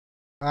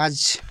आज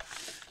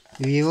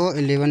Vivo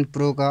 11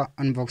 Pro का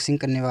unboxing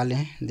करने वाले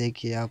हैं।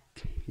 देखिए, आप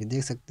ये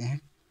देख सकते हैं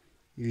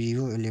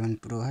Vivo 11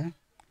 Pro है।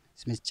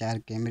 इसमें 4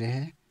 कैमरे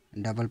हैं,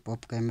 डबल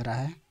पॉप कैमरा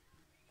है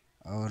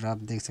और आप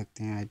देख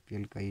सकते हैं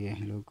IPL का ये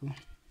लोगो।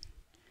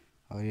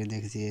 और ये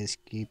देखिए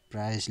इसकी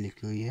प्राइस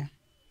लिखी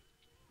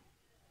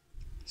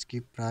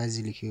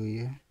हुई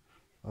है,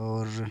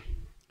 और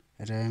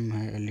रैम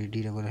है,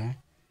 LED रबर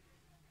है।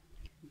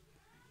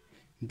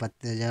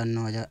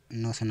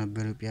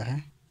 32,990 रुपया है।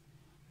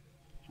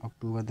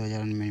 अक्टूबर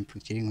 2000 में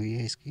मैन्युफैक्चरिंग हुई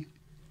है इसकी।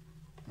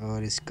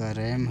 और इसका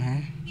रैम है,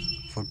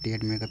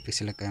 48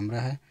 मेगापिक्सल का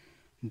कैमरा है,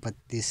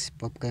 32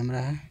 पॉप कैमरा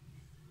है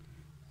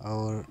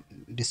और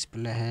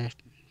डिस्प्ले है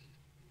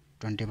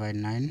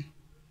 20/9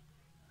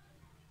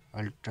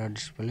 अल्ट्रा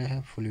डिस्प्ले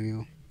है, फुल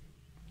व्यू।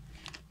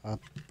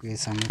 आपके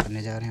सामने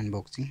करने जा रहे हैं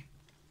अनबॉक्सिंग।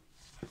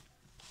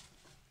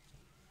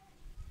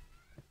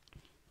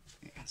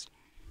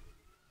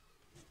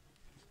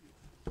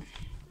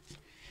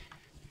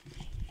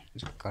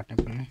 इसको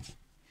काटने पड़े।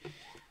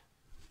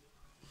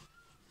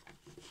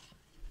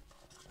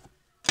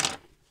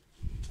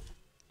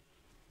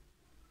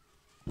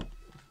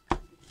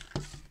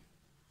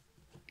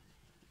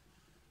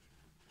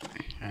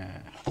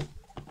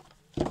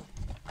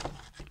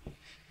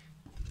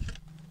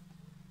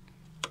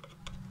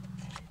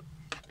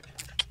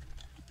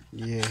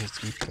 ये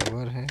इसकी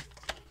कवर है,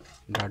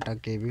 डाटा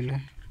केबल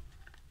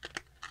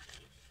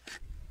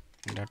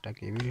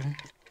है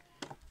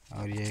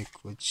और ये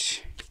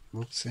कुछ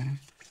बुक्स हैं,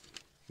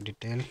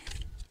 डिटेल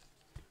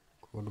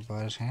कोड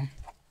बार है।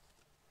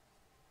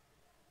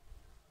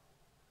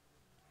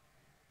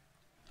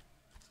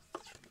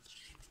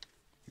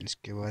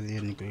 इसके बाद ये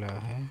निकला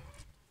है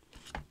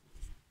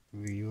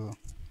Vivo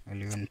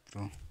 11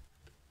 Pro।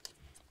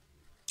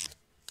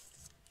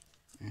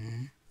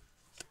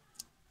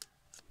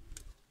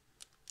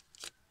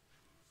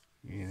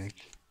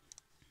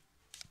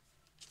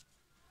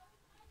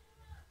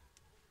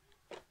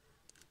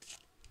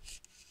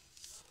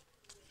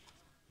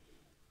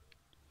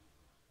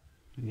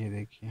 ये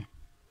देखिए,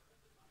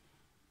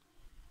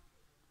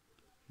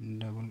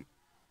 डबल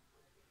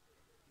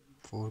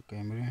 4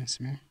 कैमरे हैं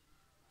इसमें।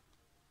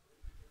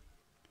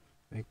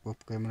 एक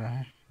पॉप कैमरा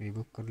है,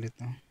 रीबुक कर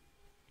लेता हूँ।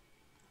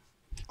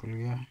 खुल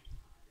गया।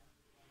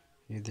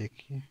 ये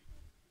देखिए,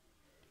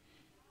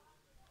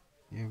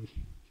 ये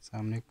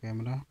सामने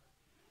कैमरा,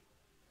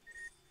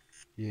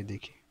 ये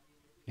देखिए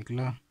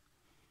निकला।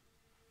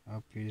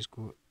 अब फिर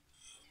इसको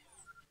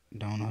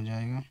डाउन हो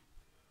जाएगा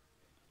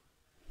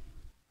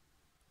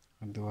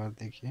और दोबारा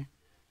देखिए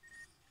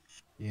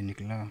ये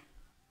निकला।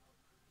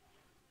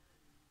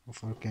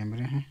 ऊपर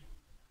कैमरे हैं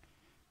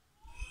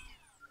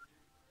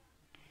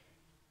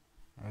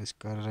और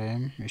इसका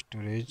रैम,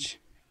 स्टोरेज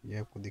ये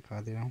आपको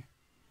दिखा दे रहा हूँ।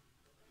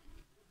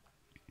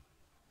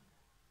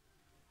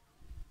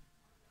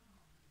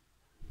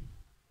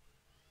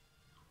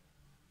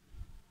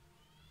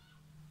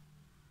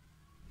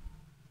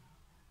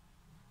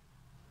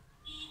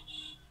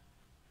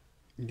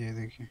 ये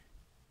देखिए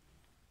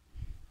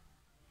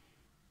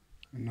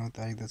 9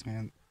 तारीख 10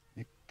 महीना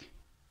एक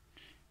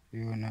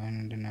Vivo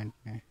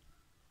 999।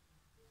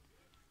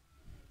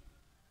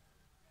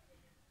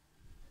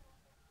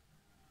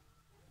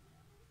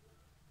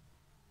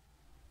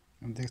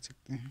 आप देख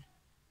सकते हैं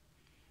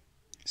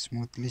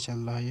स्मूथली चल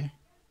रहा है ये।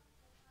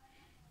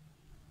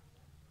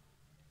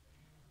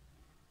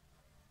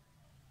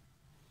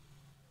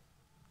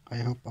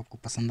 आई होप आपको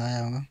पसंद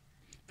आया होगा।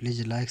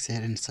 Please like,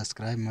 share and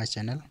subscribe my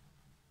channel.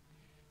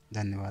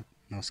 धन्यवाद,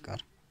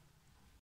 नमस्कार।